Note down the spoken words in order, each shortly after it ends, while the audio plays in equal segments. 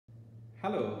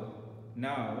Hello,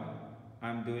 now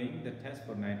I'm doing the test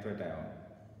for nitrate ion.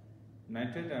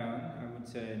 Nitrate ion, I would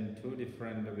say in two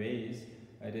different ways.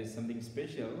 It is something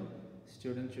special.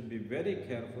 Students should be very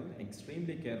careful,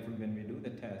 extremely careful when we do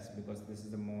the test, because this is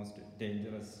the most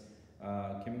dangerous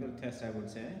chemical test, I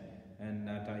would say, and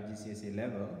at IGCSE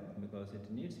level, because it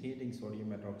needs heating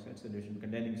sodium hydroxide solution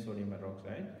containing sodium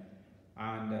hydroxide.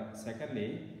 And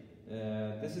secondly,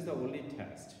 this is the only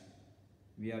test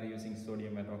we are using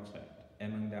sodium hydroxide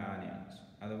among the anions.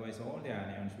 Otherwise, all the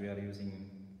anions we are using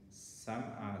some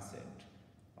acid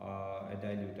or a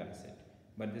dilute acid.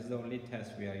 But this is the only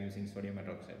test we are using sodium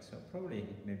hydroxide. So probably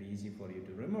it may be easy for you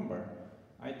to remember.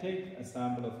 I take a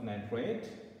sample of nitrate.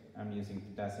 I'm using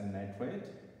potassium nitrate.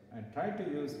 I tried to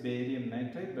use barium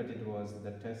nitrate, but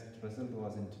the test result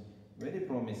wasn't very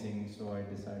promising. So I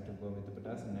decided to go with the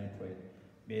potassium nitrate.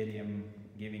 Barium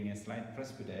giving a slight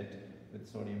precipitate with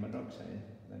sodium hydroxide.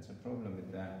 That's a problem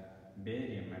with the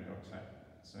barium hydroxide.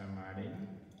 So I'm adding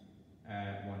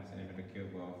 1 centimeter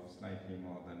cube of slightly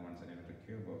more than 1 centimeter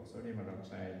cube of sodium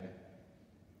hydroxide.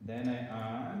 Then I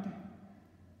add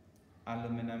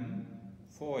aluminum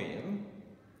foil.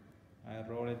 I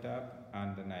roll it up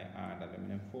and then I add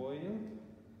aluminum foil.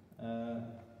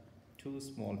 2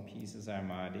 small pieces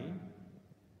I'm adding.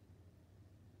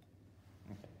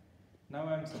 Okay. Now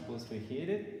I'm supposed to heat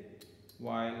it.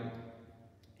 While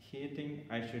heating,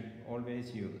 I should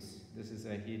always use, this is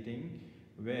a heating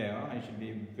where I should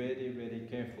be very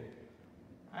careful.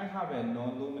 I have a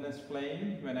non-luminous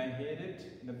flame when I heat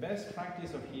it. The best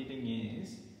practice of heating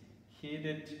is heat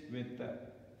it with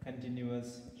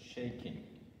continuous shaking,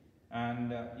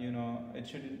 and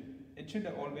it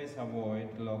should always avoid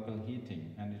local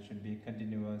heating, and it should be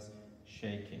continuous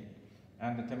shaking.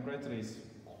 And the temperature is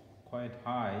quite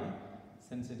high.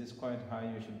 Since it is quite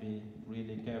high, you should be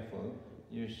really careful.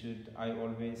 I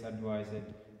always advise it,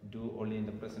 do only in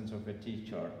the presence of a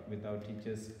teacher. Without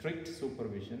teacher's strict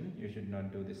supervision, you should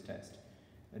not do this test.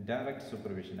 A direct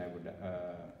supervision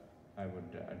I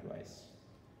would advise.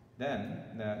 Then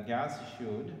the gas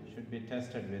should be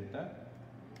tested with the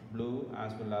blue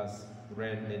as well as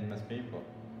red litmus paper,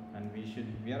 and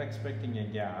we are expecting a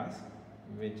gas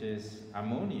which is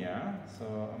ammonia.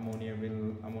 So ammonia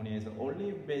is the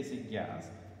only basic gas,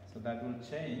 so that will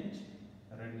change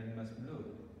red litmus blue.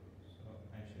 So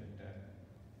I should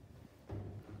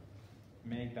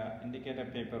make the indicator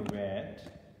paper wet.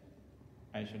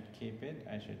 I should keep it.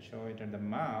 I should show it at the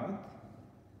mouth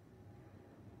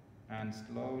and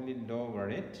slowly lower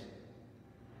it.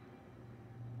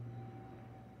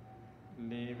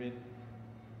 Leave it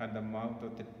at the mouth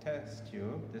of the test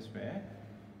tube this way.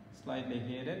 Slightly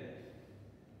heat it.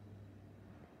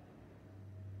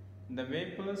 The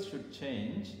vapors should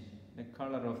change the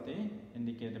color of the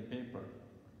indicator paper.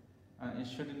 It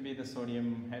shouldn't be the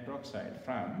sodium hydroxide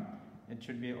it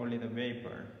should be only the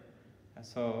vapor.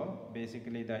 So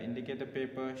basically the indicator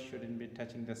paper shouldn't be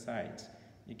touching the sides.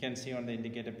 You can see on the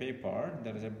indicator paper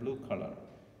there is a blue color.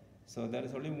 So there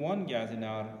is only one gas in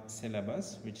our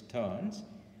syllabus which turns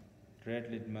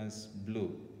red litmus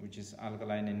blue, which is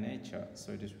alkaline in nature.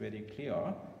 So it is very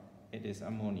clear it is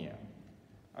ammonia.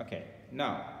 Okay,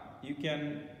 now you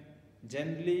can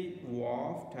gently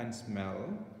waft and smell,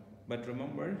 but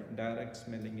remember, direct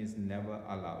smelling is never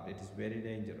allowed. It is very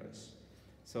dangerous.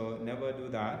 So never do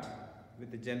that. With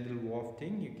the gentle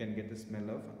wafting, you can get the smell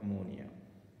of ammonia.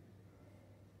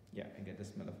 Yeah, I get the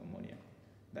smell of ammonia.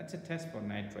 That's a test for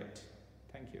nitrate.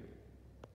 Thank you.